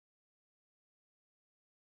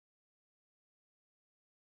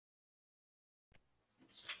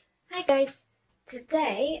Hi guys,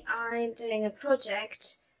 today I'm doing a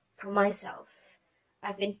project for myself.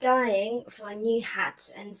 I've been dying for a new hat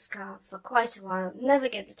and scarf for quite a while, never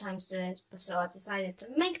get the time to do it, so I've decided to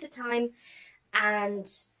make the time, and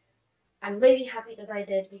I'm really happy that I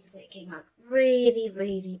did because it came out really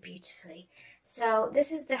beautifully. So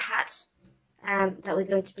this is the hat that we're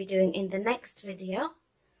going to be doing in the next video,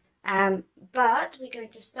 but we're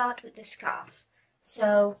going to start with the scarf.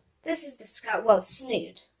 So this is the scarf, well,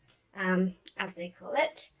 Snood. As they call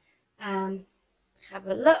it. Have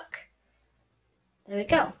a look. There we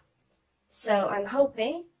go. So I'm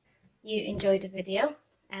hoping you enjoyed the video,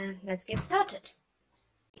 and let's get started.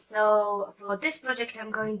 So for this project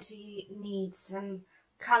I'm going to need some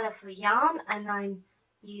colourful yarn, and I'm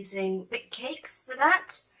using big cakes for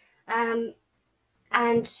that, and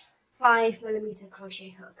 5mm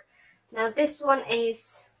crochet hook. Now this one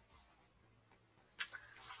is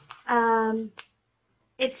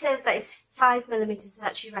it says that it's 5mm is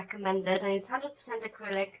actually recommended, and it's 100%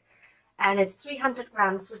 acrylic, and it's 300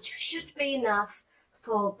 grams, which should be enough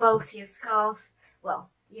for both your scarf,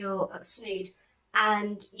 well, your snood,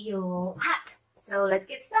 and your hat. So let's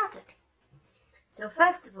get started. So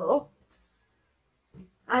first of all,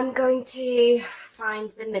 I'm going to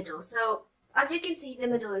find the middle. So as you can see, the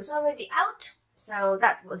middle is already out, so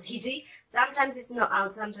that was easy. Sometimes it's not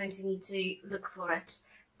out, sometimes you need to look for it,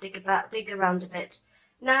 dig around a bit.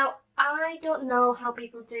 Now, I don't know how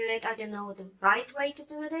people do it, I don't know what the right way to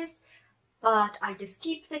do it is, but I just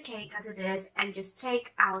keep the cake as it is and just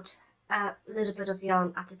take out a little bit of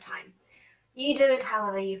yarn at a time. You do it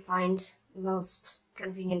however you find most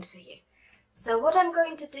convenient for you. So what I'm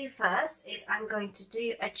going to do first is I'm going to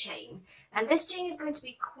do a chain, and this chain is going to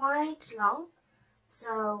be quite long,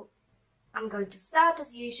 so I'm going to start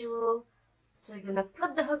as usual. So you're going to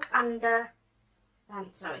put the hook under,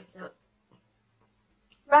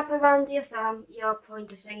 wrap around your thumb, your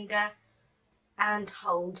pointer finger, and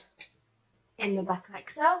hold in the back like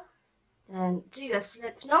so. Then do a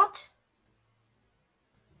slip knot,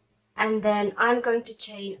 and then I'm going to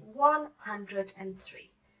chain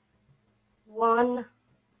 103. 1,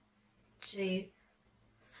 2,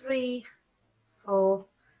 3, 4,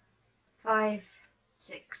 5,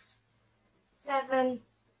 6, 7,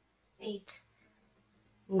 8,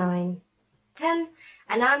 9, 10,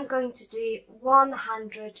 and I'm going to do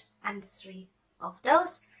 103 of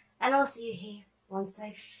those, and I'll see you here once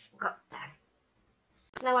I've got there.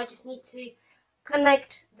 So now I just need to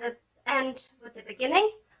connect the end with the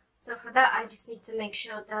beginning. So for that I just need to make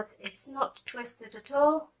sure that it's not twisted at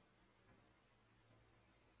all.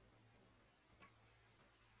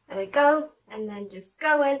 There we go, and then just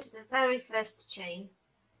go into the very first chain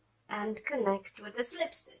and connect with the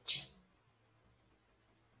slip stitch.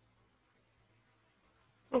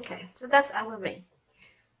 Okay, so that's our ring.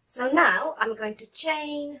 So now I'm going to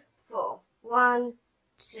chain 4. 1,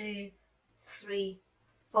 2, 3,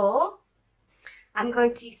 4. I'm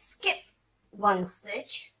going to skip one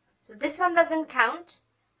stitch. So this one doesn't count.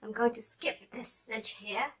 I'm going to skip this stitch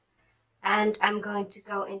here, and I'm going to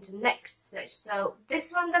go into next stitch. So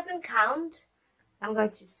this one doesn't count. I'm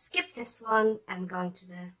going to skip this one and going to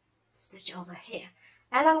the stitch over here.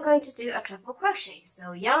 And I'm going to do a triple crochet.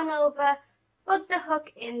 So yarn over, put the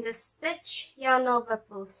hook in the stitch, yarn over,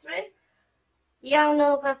 pull through, yarn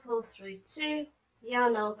over, pull through 2,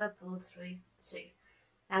 yarn over, pull through 2.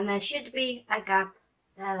 And there should be a gap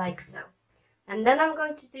there like so. And then I'm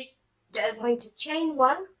going to chain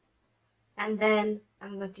 1, and then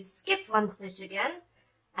I'm going to skip one stitch again,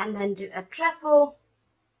 and then do a treble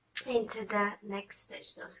into the next stitch.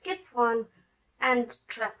 So skip 1 and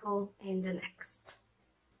treble in the next.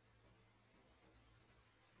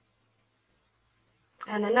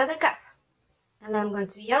 And another gap. And I'm going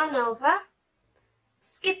to yarn over,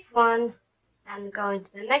 skip 1, and go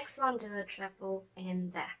into the next one, do a treble in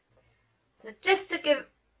there. So just to give,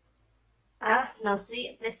 now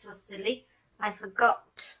see, this was silly. I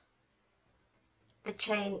forgot the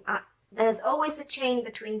chain. There's always a chain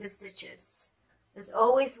between the stitches. There's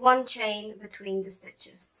always one chain between the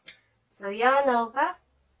stitches. So yarn over,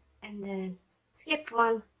 and then skip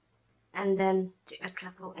 1, and then do a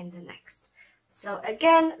treble in the next. So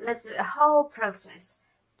again, let's do a whole process.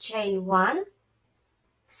 Chain 1,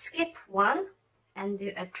 skip 1, and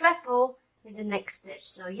do a treble in the next stitch.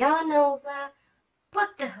 So yarn over,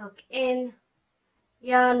 put the hook in,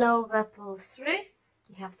 yarn over, pull through.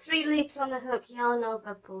 You have 3 loops on the hook, yarn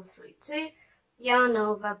over, pull through 2, yarn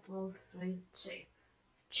over, pull through 2.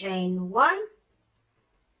 Chain 1,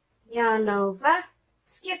 yarn over,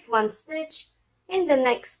 skip 1 stitch, in the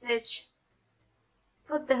next stitch,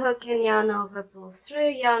 put the hook in, yarn over, pull through,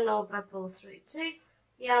 yarn over, pull through 2,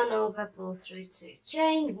 yarn over, pull through 2,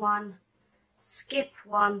 chain 1, skip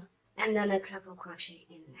 1, and then a treble crochet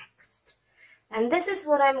in next. And this is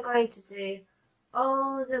what I'm going to do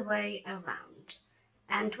all the way around.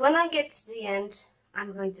 And when I get to the end,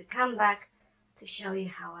 I'm going to come back to show you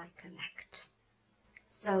how I connect.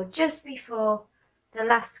 So just before the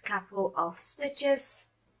last couple of stitches,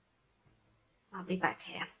 I'll be back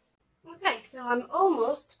here. Okay, so I'm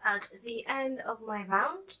almost at the end of my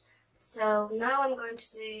round. So now I'm going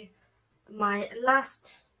to do my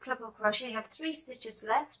last treble crochet. I have 3 stitches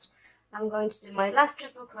left. I'm going to do my last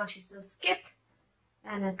treble crochet, so skip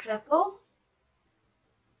and a treble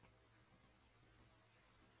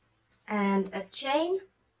and a chain,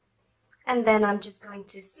 and then I'm just going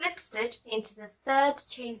to slip stitch into the 3rd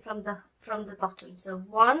chain from the bottom. So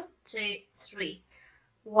 1, 2, 3,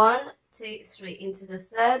 1, 2, 3 into the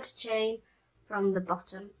 3rd chain from the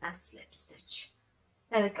bottom as slip stitch.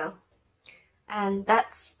 There we go. And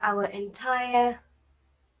that's our entire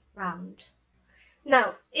round.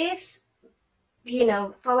 Now, if you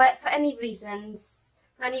know, for any reason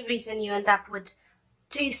you end up with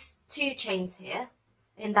two chains here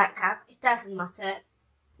in that gap, it doesn't matter.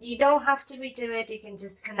 You don't have to redo it, you can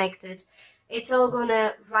just connect it. It's all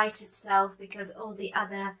gonna write itself because all the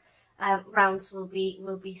other rounds will be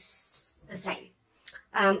the same.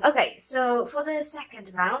 Okay, so for the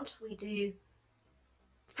second round we do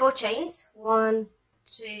 4 chains, 1,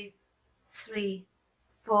 2, 3,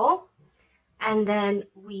 4, and then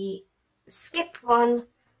we skip one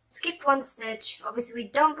stitch. Obviously we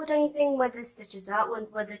don't put anything where the stitches are,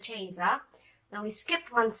 where the chains are. Then we skip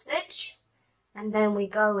 1 stitch, and then we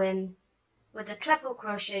go in with a treble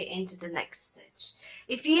crochet into the next stitch.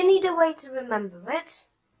 If you need a way to remember it,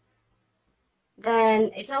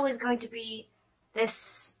 then it's always going to be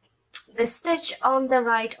this stitch on the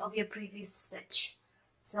right of your previous stitch.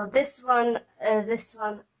 So this one, this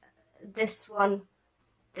one, this one,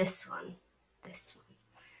 this one, this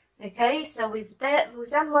one. Okay, so we've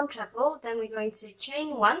done 1 treble, then we're going to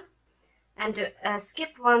chain 1 and do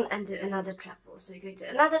skip 1 and do another treble. So you go to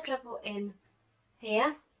another treble in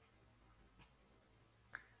here.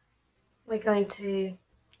 We're going to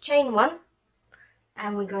chain 1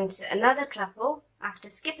 and we're going to another treble after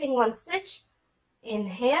skipping 1 stitch in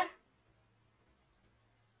here,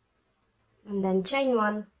 and then chain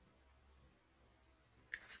 1,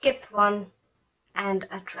 skip 1 and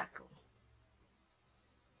a treble.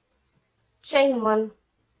 Chain 1,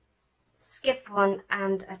 skip 1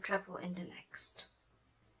 and a treble in the next.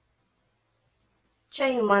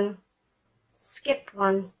 Chain 1, skip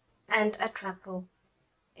 1 and a treble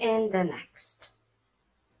in the next.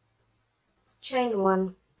 Chain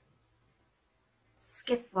 1,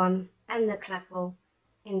 skip 1 and the treble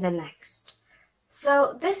in the next.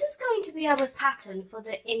 So this is going to be our pattern for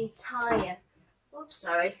the entire,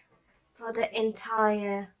 for the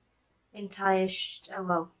entire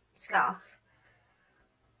scarf.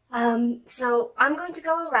 So I'm going to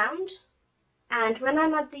go around, and when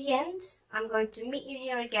I'm at the end, I'm going to meet you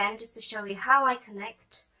here again just to show you how I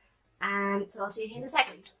connect, and so I'll see you here in a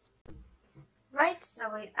second. Right, so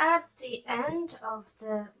we're at the end of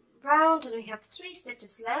the round and we have 3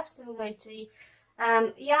 stitches left, so I'm going to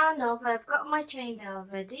yarn over. I've got my chain there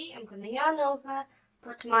already. I'm going to yarn over,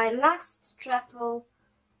 put my last treble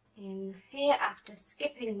in here after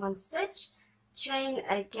skipping 1 stitch, chain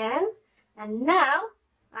again, and now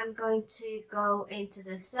I'm going to go into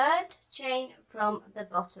the 3rd chain from the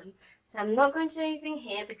bottom. So I'm not going to do anything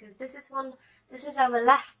here because this is our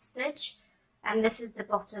last stitch and this is the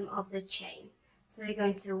bottom of the chain. So we're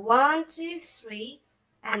going to 1, 2, 3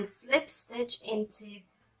 and slip stitch into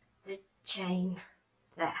the chain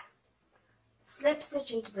there. Slip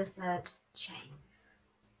stitch into the 3rd chain.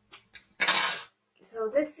 So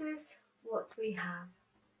this is what we have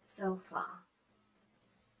so far.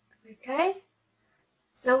 Okay?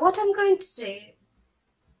 So what I'm going to do,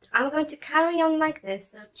 I'm going to carry on like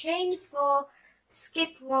this. So chain 4, skip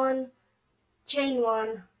 1, chain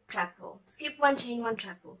 1, treble. Skip 1, chain 1,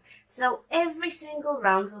 treble. So every single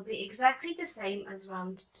round will be exactly the same as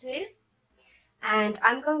round 2. And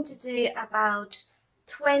I'm going to do about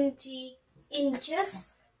 20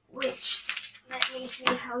 inches, which, let me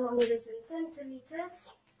see how long it is in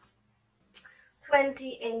centimeters. 20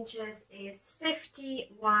 inches is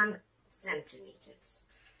 51 centimeters.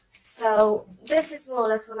 So this is more or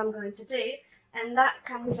less what I'm going to do, and that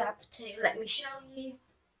comes up to, let me show you.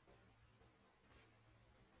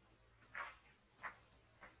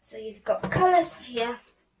 So you've got colours here.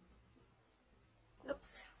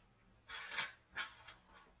 Oops.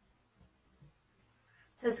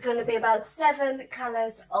 So it's going to be about 7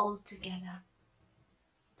 colours all together.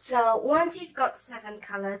 So once you've got 7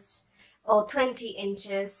 colors or 20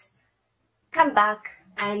 inches, come back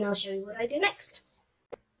and I'll show you what I do next.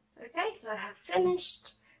 Okay, so I have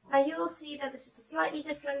finished. Now you will see that this is a slightly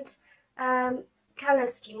different color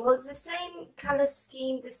scheme. Well, it's the same color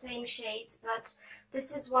scheme, the same shades, but this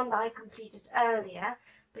is one that I completed earlier,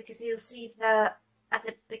 because you'll see that at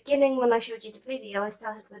the beginning when I showed you the video I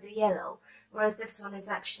started with the yellow, whereas this one is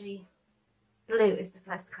actually blue is the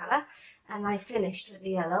first color, and I finished with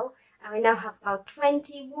the yellow, and we now have about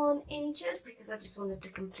 21 inches because I just wanted to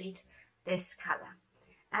complete this color.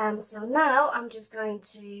 So now I'm just going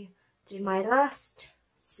to do my last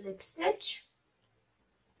slip stitch,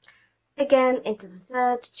 again into the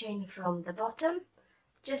 3rd chain from the bottom,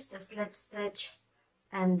 just a slip stitch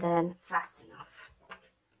and then fasten off.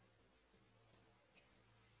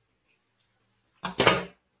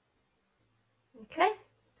 Okay,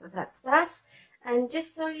 so that's that. And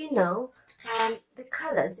just so you know, the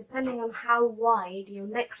colours, depending on how wide your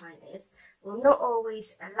neckline is, will not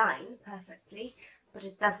always align perfectly, but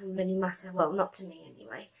it doesn't really matter, well, not to me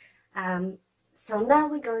anyway. So now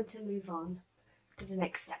we're going to move on to the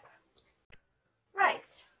next step.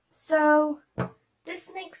 Right, so this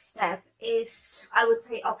next step is, I would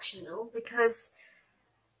say, optional, because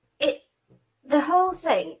the whole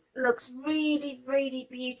thing looks really, really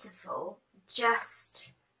beautiful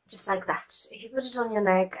just like that. If you put it on your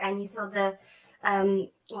neck and you saw the,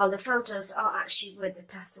 well, the photos are actually with the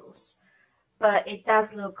tassels, but it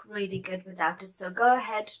does look really good without it. So go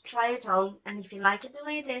ahead, try it on, and if you like it the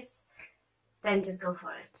way it is, then just go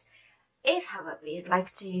for it. If, however, you'd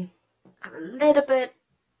like to have a little bit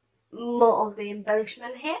more of the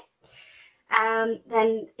embellishment here,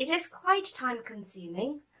 then it is quite time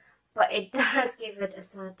consuming, but it does give it a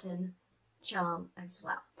certain charm as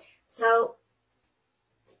well. So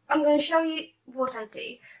I'm going to show you what I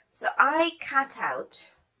do. So I cut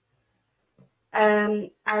out a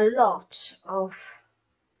lot of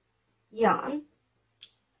yarn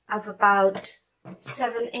of about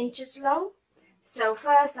 7 inches long. So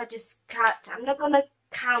first I just cut, I'm not going to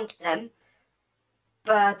count them,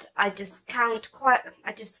 but I just cut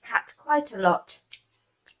quite a lot,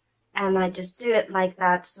 and I just do it like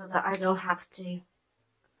that so that I don't have to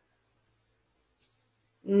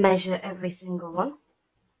measure every single one,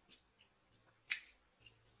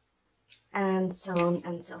 and so on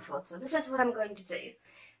and so forth. So this is what I'm going to do.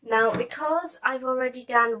 Now, because I've already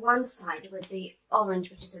done one side with the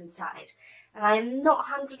orange which is inside, and I'm not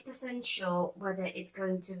 100% sure whether it's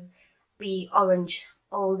going to be orange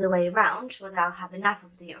all the way around, whether I'll have enough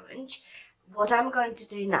of the orange, what I'm going to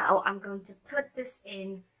do now, I'm going to put this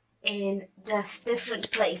in the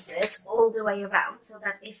different places all the way around, so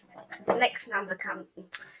that if the next number comes,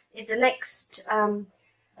 if the next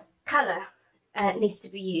color needs to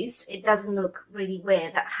be used, it doesn't look really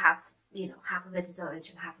weird that half of it is orange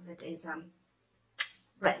and half of it is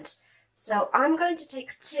red. So I'm going to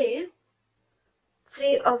take two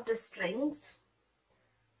of the strings,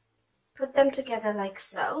 put them together like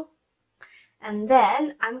so, and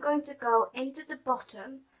then I'm going to go into the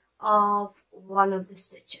bottom of one of the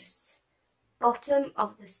stitches, bottom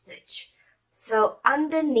of the stitch, so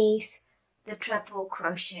underneath the treble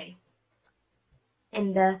crochet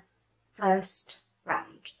in the first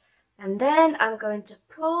round, and then I'm going to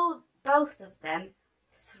pull both of them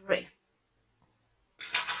through,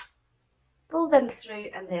 pull them through,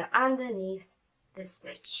 and they're underneath the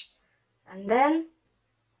stitch. And then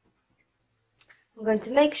I'm going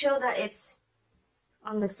to make sure that it's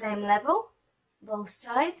on the same level, both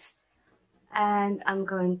sides, and I'm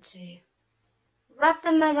going to wrap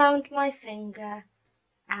them around my finger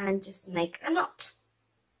and just make a knot.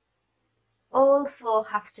 All four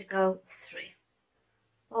have to go through.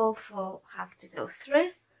 All four have to go through,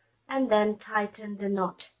 and then tighten the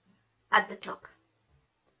knot at the top.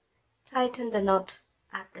 Tighten the knot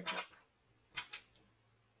at the top.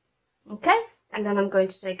 Okay, and then I'm going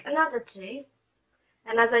to take another two,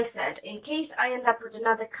 and as I said, in case I end up with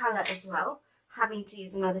another color as well, having to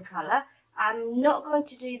use another color, I'm not going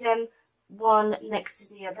to do them one next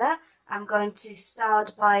to the other. I'm going to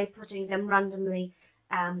start by putting them randomly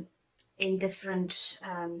in different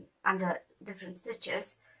under different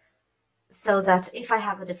stitches, so that if I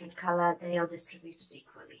have a different color, they are distributed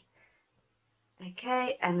equally.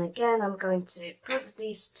 Okay, and again I'm going to put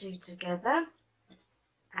these two together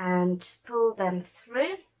and pull them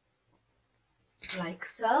through like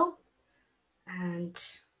so, and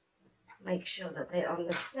make sure that they're on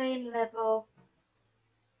the same level,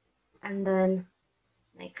 and then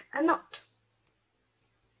make a knot.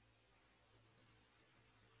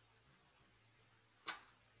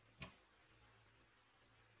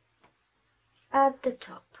 At the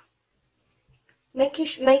top. make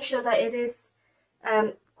sure that it is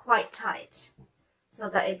quite tight so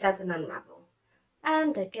that it doesn't unravel.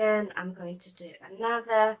 And again, I'm going to do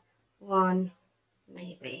another one,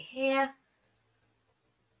 maybe here.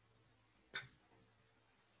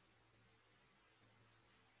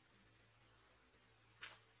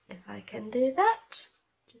 If I can do that,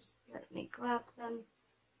 just let me grab them.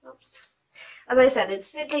 Oops. As I said,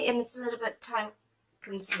 it's fiddly and it's a little bit time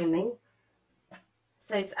consuming.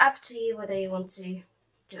 So it's up to you whether you want to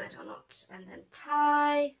do it or not. And then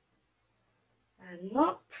tie and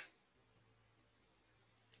knot.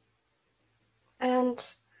 And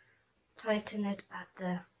tighten it at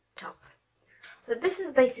the top. So this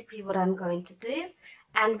is basically what I'm going to do,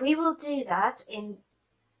 and we will do that in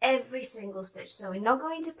every single stitch. So we're not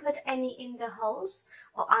going to put any in the holes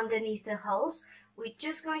or underneath the holes. We're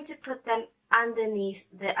just going to put them underneath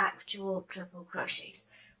the actual triple crochets.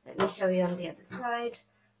 Let me show you on the other side.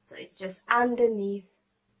 So it's just underneath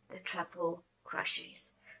the triple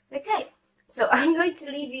crochets. Okay, so I'm going to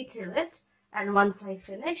leave you to it, and once I've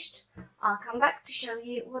finished, I'll come back to show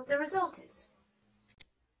you what the result is.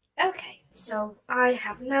 Okay, so I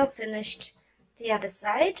have now finished the other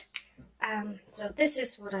side. So this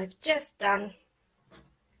is what I've just done,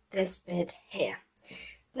 this bit here.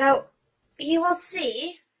 Now, you will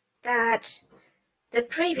see that the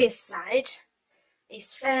previous side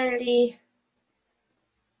is fairly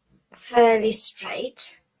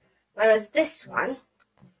straight, whereas this one,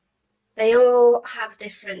 they all have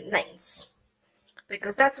different lengths,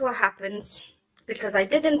 because that's what happens. Because I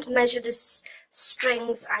didn't measure the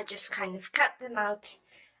strings, I just kind of cut them out.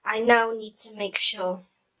 I now need to make sure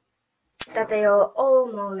that they are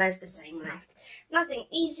all more or less the same length. Nothing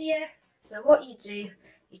easier, so what you do,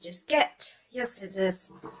 you just get your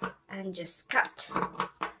scissors and just cut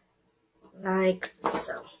like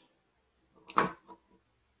so.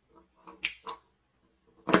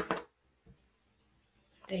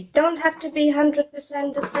 They don't have to be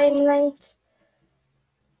 100% the same length.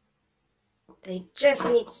 They just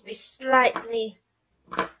need to be slightly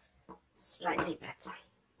better.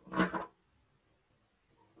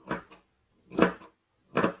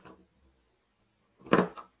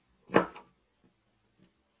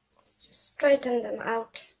 Let's just straighten them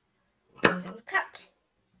out and then cut.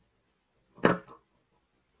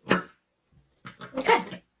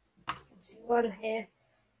 Okay, see one here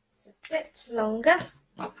is a bit longer.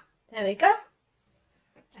 There we go.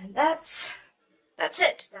 And that's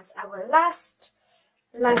it. That's our last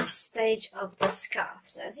stage of the scarf.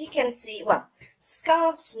 So as you can see, well,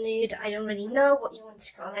 scarf, snood, I don't really know what you want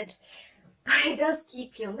to call it, but it does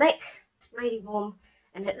keep your neck really warm,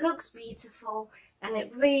 and it looks beautiful, and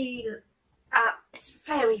it really, it's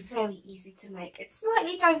very, very easy to make. It's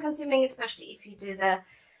slightly time consuming, especially if you do the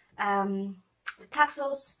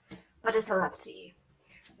tassels, but it's all up to you.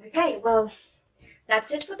 Okay, well,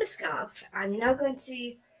 that's it for the scarf. I'm now going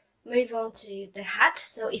to move on to the hat.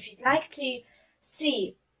 So if you'd like to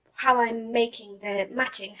see how I'm making the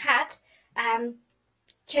matching hat,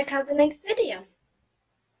 check out the next video.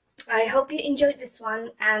 I hope you enjoyed this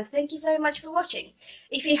one, and thank you very much for watching.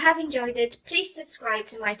 If you have enjoyed it, please subscribe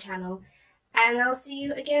to my channel, and I'll see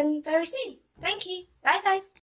you again very soon. Thank you. Bye bye.